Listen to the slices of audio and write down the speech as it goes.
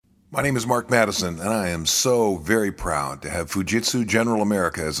My name is Mark Madison, and I am so very proud to have Fujitsu General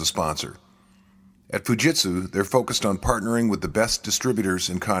America as a sponsor. At Fujitsu, they're focused on partnering with the best distributors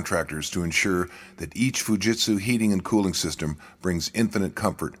and contractors to ensure that each Fujitsu heating and cooling system brings infinite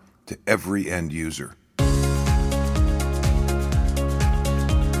comfort to every end user.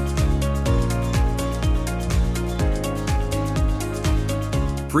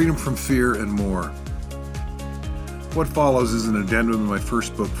 Freedom from fear and more. What follows is an addendum to my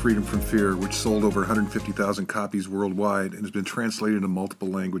first book, Freedom from Fear, which sold over 150,000 copies worldwide and has been translated into multiple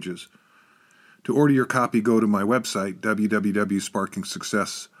languages. To order your copy, go to my website,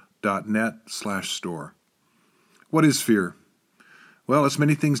 www.sparkingsuccess.net/store. What is fear? Well, it's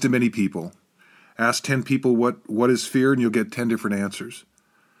many things to many people. Ask 10 people what is fear, and you'll get 10 different answers.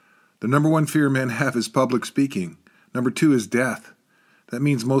 The number one fear men have is public speaking. Number 2 is death. That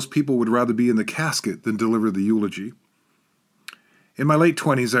means most people would rather be in the casket than deliver the eulogy. In my late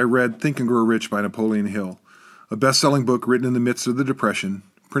 20s, I read Think and Grow Rich by Napoleon Hill, a best-selling book written in the midst of the Depression,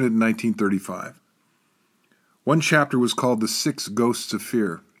 printed in 1935. One chapter was called The 6 Ghosts of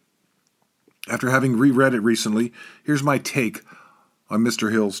Fear. After having reread it recently, here's my take on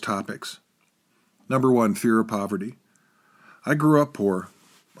Mr. Hill's topics. Number 1, fear of poverty. I grew up poor.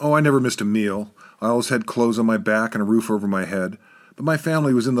 I never missed a meal. I always had clothes on my back and a roof over my head, but my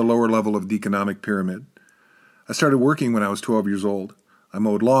family was in the lower level of the economic pyramid. I started working when I was 12 years old. I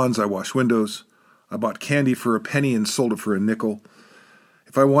mowed lawns, I washed windows. I bought candy for a penny and sold it for a nickel.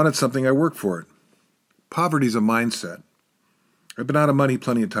 If I wanted something, I worked for it. Poverty's a mindset. I've been out of money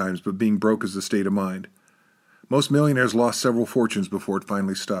plenty of times, but being broke is a state of mind. Most millionaires lost several fortunes before it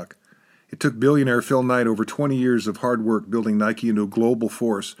finally stuck. It took billionaire Phil Knight over 20 years of hard work building Nike into a global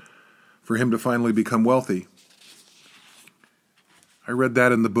force for him to finally become wealthy. I read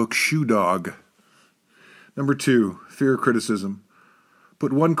that in the book Shoe Dog. Number 2, fear of criticism.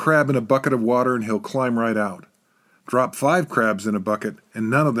 Put 1 crab in a bucket of water and he'll climb right out. Drop 5 crabs in a bucket and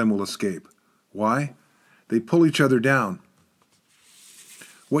none of them will escape. Why? They pull each other down.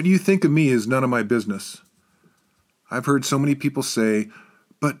 What you think of me is none of my business. I've heard so many people say,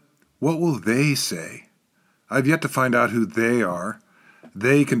 but what will they say? I've yet to find out who they are.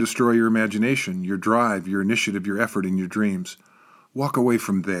 They can destroy your imagination, your drive, your initiative, your effort, and your dreams. Walk away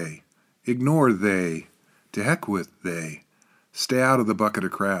from they. Ignore they. To heck with they. Stay out of the bucket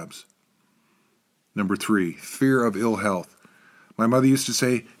of crabs. Number 3, fear of ill health. My mother used to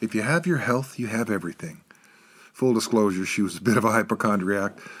say, if you have your health, you have everything. Full disclosure, she was a bit of a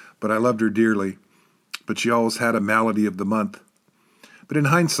hypochondriac, but I loved her dearly. But she always had a malady of the month. But in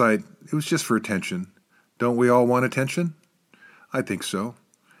hindsight, it was just for attention. Don't we all want attention? I think so.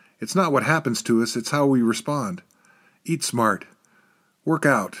 It's not what happens to us, it's how we respond. Eat smart. Work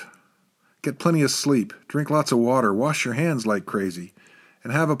out. Get plenty of sleep. Drink lots of water. Wash your hands like crazy.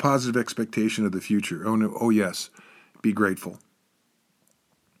 And have a positive expectation of the future. Oh yes. Be grateful.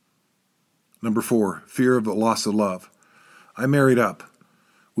 Number 4, fear of the loss of love. I married up.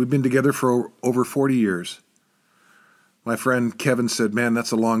 We've been together for over 40 years. My friend Kevin said, man,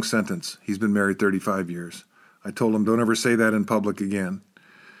 that's a long sentence. He's been married 35 years. I told him, don't ever say that in public again.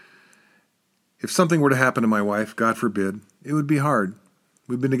 If something were to happen to my wife, God forbid, it would be hard.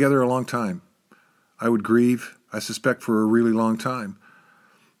 We've been together a long time. I would grieve, I suspect, for a really long time.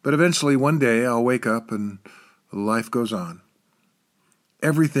 But eventually, one day, I'll wake up and life goes on.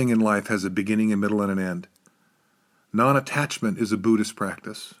 Everything in life has a beginning, a middle, and an end. Non-attachment is a Buddhist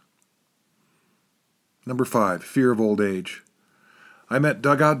practice. Number 5, fear of old age. I met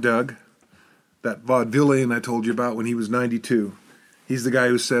Dugout Doug, that vaudevillian I told you about when he was 92. He's the guy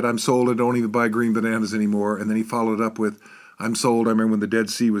who said, I'm sold, I don't even buy green bananas anymore. And then he followed up with, I'm sold, I remember when the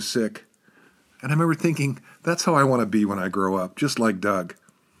Dead Sea was sick. And I remember thinking, that's how I want to be when I grow up, just like Doug.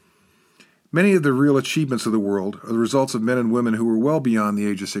 Many of the real achievements of the world are the results of men and women who were well beyond the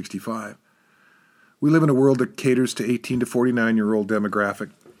age of 65. We live in a world that caters to 18 to 49-year-old demographic.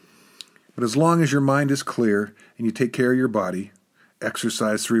 But as long as your mind is clear and you take care of your body,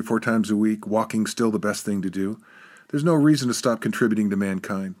 exercise 3 or 4 times a week, walking still the best thing to do, there's no reason to stop contributing to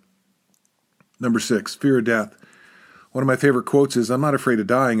mankind. Number 6, fear of death. One of my favorite quotes is, I'm not afraid of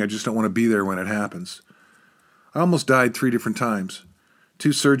dying, I just don't want to be there when it happens. I almost died 3 different times.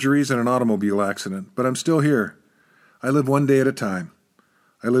 2 surgeries and an automobile accident, but I'm still here. I live one day at a time.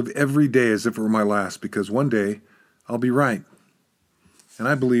 I live every day as if it were my last, because one day I'll be right. And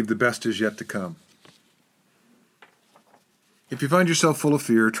I believe the best is yet to come. If you find yourself full of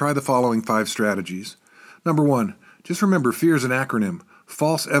fear, try the following 5 strategies. Number 1, just remember fear is an acronym,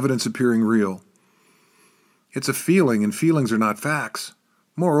 false evidence appearing real. It's a feeling, and feelings are not facts.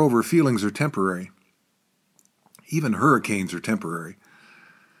 Moreover, feelings are temporary. Even hurricanes are temporary.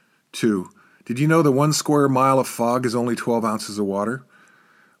 2. Did you know that 1 square mile of fog is only 12 ounces of water?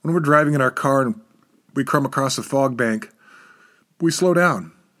 When we're driving in our car and we come across a fog bank, we slow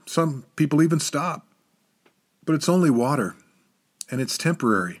down. Some people even stop. But it's only water, and it's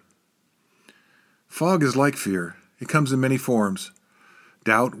temporary. Fog is like fear. It comes in many forms: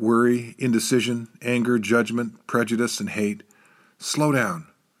 doubt, worry, indecision, anger, judgment, prejudice, and hate. Slow down.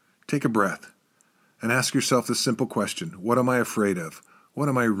 Take a breath. And ask yourself this simple question: what am I afraid of? What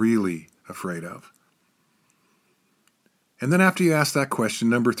am I really afraid of? And then after you ask that question,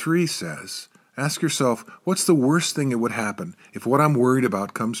 number 3 says, ask yourself, what's the worst thing that would happen if what I'm worried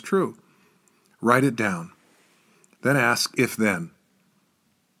about comes true? Write it down. Then ask, if then.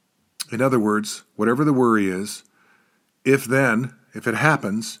 In other words, whatever the worry is, if then, if it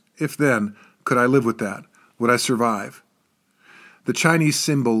happens, if then, could I live with that? Would I survive? The Chinese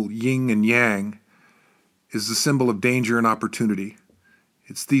symbol yin and yang is the symbol of danger and opportunity.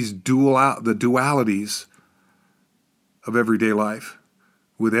 It's these the dualities of everyday life.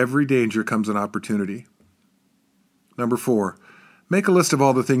 With every danger comes an opportunity. Number 4, make a list of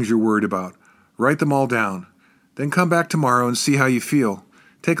all the things you're worried about. Write them all down. Then come back tomorrow and see how you feel.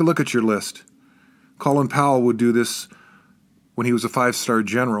 Take a look at your list. Colin Powell would do this when he was a 5-star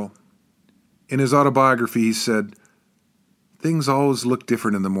general. In his autobiography, he said, "Things always look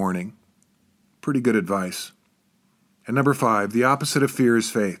different in the morning." Pretty good advice. And number 5, the opposite of fear is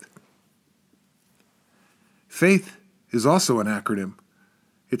faith. Faith is also an acronym.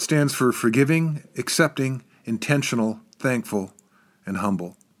 It stands for forgiving, accepting, intentional, thankful, and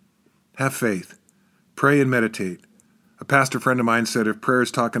humble. Have faith. Pray and meditate. A pastor friend of mine said, if prayer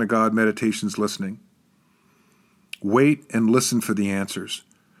is talking to God, meditation's listening. Wait and listen for the answers.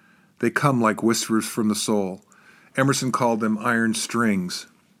 They come like whispers from the soul. Emerson called them iron strings.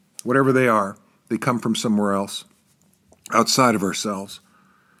 Whatever they are, they come from somewhere else, outside of ourselves.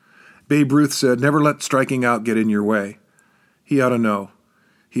 Babe Ruth said, never let striking out get in your way. He ought to know.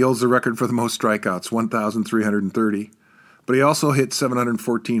 He holds the record for the most strikeouts, 1,330. But he also hit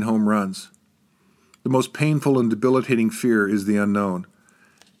 714 home runs. The most painful and debilitating fear is the unknown.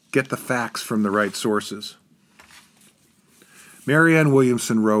 Get the facts from the right sources. Marianne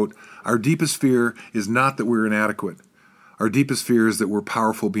Williamson wrote, our deepest fear is not that we're inadequate. Our deepest fear is that we're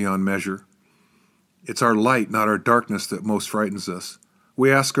powerful beyond measure. It's our light, not our darkness, that most frightens us.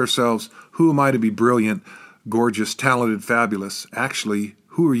 We ask ourselves, who am I to be brilliant, gorgeous, talented, fabulous? Actually,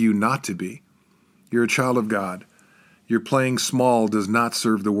 who are you not to be? You're a child of God. Your playing small does not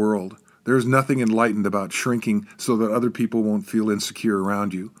serve the world. There is nothing enlightened about shrinking so that other people won't feel insecure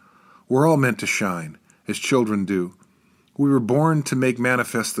around you. We're all meant to shine, as children do. We were born to make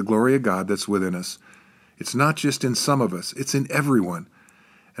manifest the glory of God that's within us. It's not just in some of us, it's in everyone.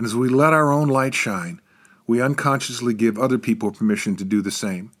 And as we let our own light shine, we unconsciously give other people permission to do the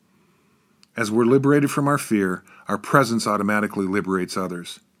same. As we're liberated from our fear, our presence automatically liberates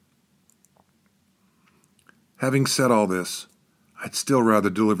others. Having said all this, I'd still rather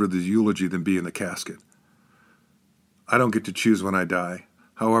deliver the eulogy than be in the casket. I don't get to choose when I die.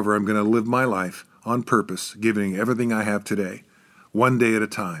 However, I'm going to live my life on purpose, giving everything I have today, one day at a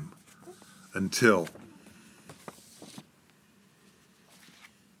time, until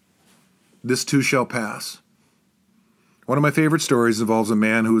this too shall pass. One of my favorite stories involves a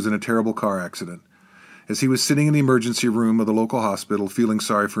man who was in a terrible car accident. As he was sitting in the emergency room of the local hospital, feeling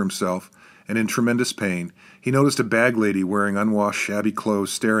sorry for himself and in tremendous pain, he noticed a bag lady wearing unwashed, shabby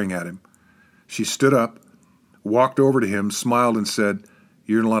clothes staring at him. She stood up, walked over to him, smiled, and said,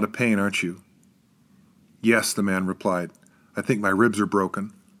 "You're in a lot of pain, aren't you?" "Yes," the man replied. "I think my ribs are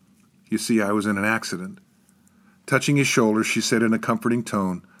broken. You see, I was in an accident." Touching his shoulder, she said in a comforting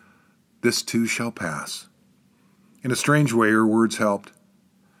tone, "This too shall pass." In a strange way, her words helped.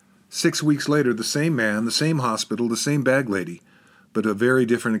 6 weeks later, the same man, the same hospital, the same bag lady, but a very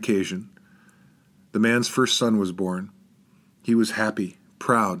different occasion. The man's first son was born. He was happy,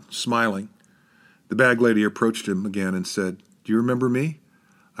 proud, smiling. The bag lady approached him again and said, "Do you remember me?"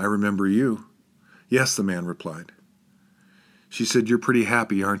 "I remember you." "Yes," the man replied. She said, "You're pretty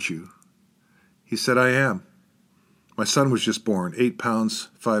happy, aren't you?" He said, "I am. My son was just born, 8 pounds,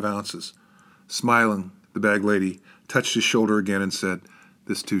 5 ounces. Smiling, the bag lady touched his shoulder again and said,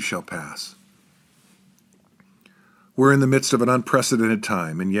 "This too shall pass." We're in the midst of an unprecedented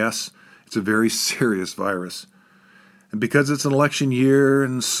time, and yes, it's a very serious virus. And because it's an election year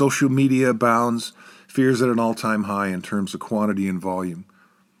and social media abounds, fear's at an all-time high in terms of quantity and volume.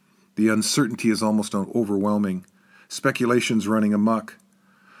 The uncertainty is almost overwhelming. Speculation's running amok.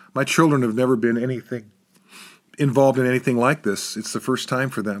 My children have never been involved in anything like this. It's the first time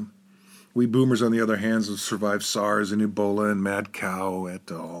for them. We boomers, on the other hand, have survived SARS and Ebola and mad cow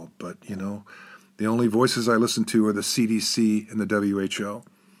et al. But, the only voices I listen to are the CDC and the WHO.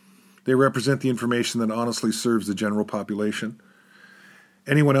 They represent the information that honestly serves the general population.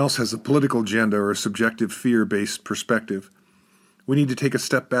 Anyone else has a political agenda or a subjective fear-based perspective. We need to take a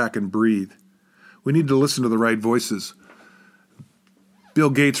step back and breathe. We need to listen to the right voices. Bill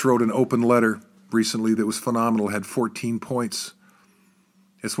Gates wrote an open letter recently that was phenomenal. It had 14 points.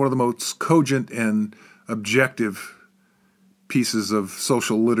 It's one of the most cogent and objective pieces of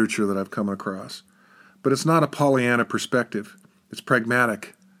social literature that I've come across. But it's not a Pollyanna perspective. It's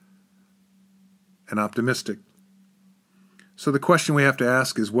pragmatic and optimistic. So the question we have to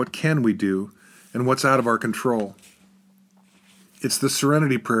ask is, what can we do and what's out of our control? It's the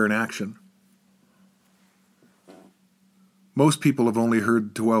serenity prayer in action. Most people have only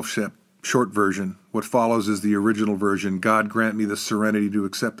heard the 12-step short version. What follows is the original version. God grant me the serenity to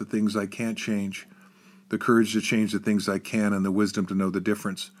accept the things I can't change, the courage to change the things I can, and the wisdom to know the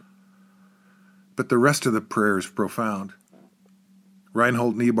difference. But the rest of the prayer is profound.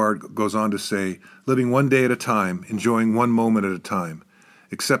 Reinhold Niebuhr goes on to say, living one day at a time, enjoying one moment at a time,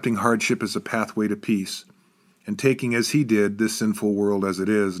 accepting hardship as a pathway to peace, and taking as he did this sinful world as it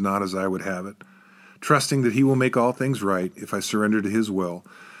is, not as I would have it, trusting that he will make all things right if I surrender to his will,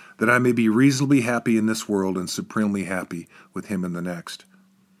 that I may be reasonably happy in this world and supremely happy with him in the next.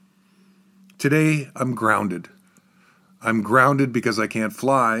 Today, I'm grounded. I'm grounded because I can't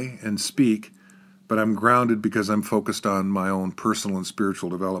fly and speak, but I'm grounded because I'm focused on my own personal and spiritual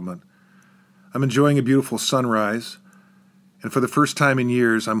development. I'm enjoying a beautiful sunrise, and for the first time in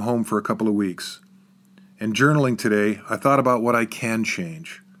years, I'm home for a couple of weeks. And journaling today, I thought about what I can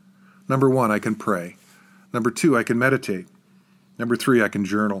change. Number 1, I can pray. Number 2, I can meditate. Number 3, I can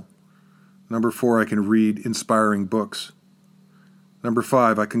journal. Number 4, I can read inspiring books. Number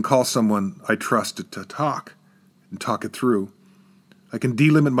 5, I can call someone I trust to talk and talk it through. I can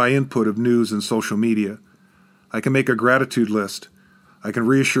delimit my input of news and social media. I can make a gratitude list. I can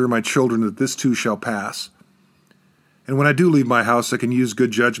reassure my children that this too shall pass. And when I do leave my house, I can use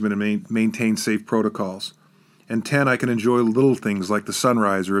good judgment and maintain safe protocols. And 10, I can enjoy little things like the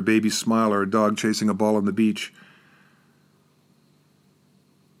sunrise or a baby's smile or a dog chasing a ball on the beach.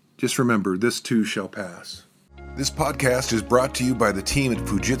 Just remember, this too shall pass. This podcast is brought to you by the team at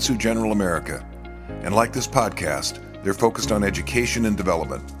Fujitsu General America. And like this podcast, they're focused on education and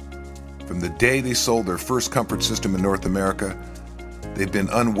development. From the day they sold their first comfort system in North America, they've been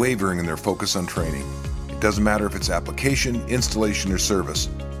unwavering in their focus on training. It doesn't matter if it's application, installation, or service.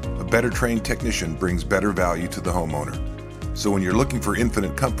 A better trained technician brings better value to the homeowner. So when you're looking for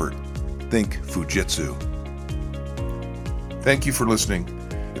infinite comfort, think Fujitsu. Thank you for listening.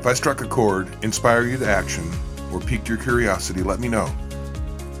 If I struck a chord, inspire you to action, or piqued your curiosity, let me know.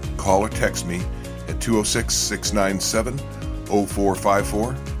 Call or text me at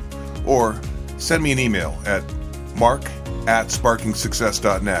 206-697-0454, or send me an email at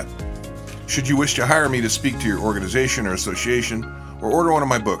mark@sparkingsuccess.net. Should you wish to hire me to speak to your organization or association, or order one of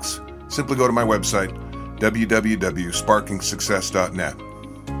my books, simply go to my website, www.sparkingsuccess.net.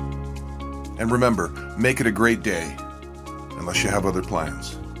 And remember, make it a great day, unless you have other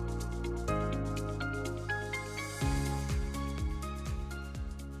plans.